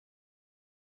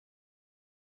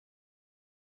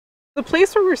The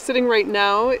place where we're sitting right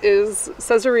now is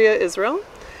Caesarea, Israel.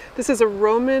 This is a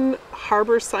Roman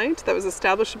harbor site that was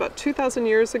established about 2,000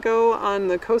 years ago on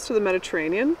the coast of the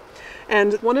Mediterranean,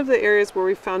 and one of the areas where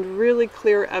we found really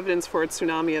clear evidence for a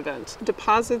tsunami event.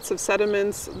 Deposits of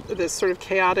sediments, this sort of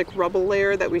chaotic rubble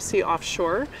layer that we see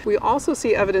offshore. We also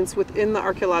see evidence within the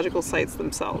archaeological sites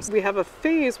themselves. We have a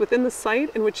phase within the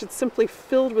site in which it's simply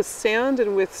filled with sand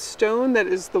and with stone that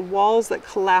is the walls that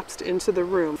collapsed into the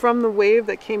room from the wave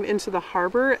that came into the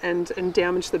harbor and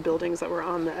damaged the buildings that were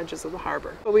on the edges of the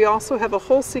harbor. But we also have a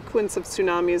whole sequence of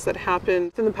tsunamis that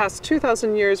happened in the past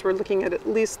 2,000 years. We're looking at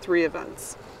least 3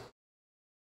 events.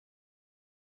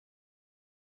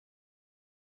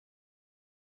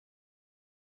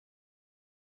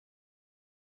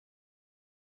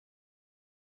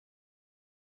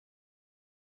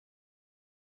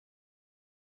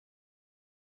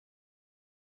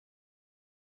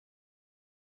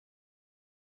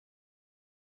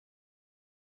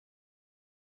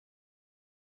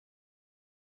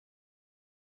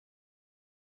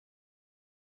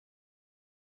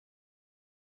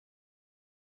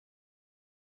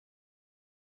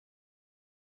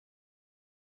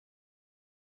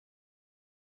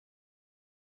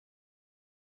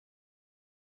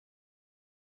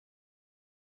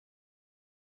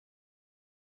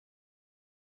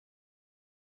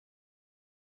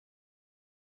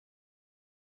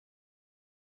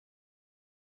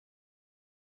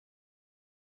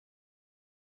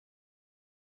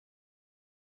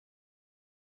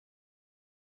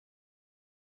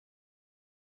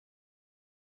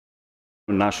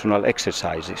 National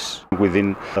exercises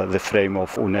within the frame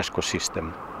of UNESCO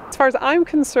system. As far as I'm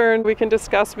concerned, we can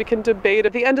discuss, we can debate.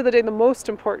 At the end of the day, the most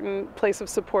important place of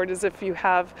support is if you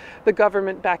have the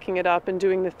government backing it up and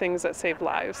doing the things that save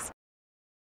lives.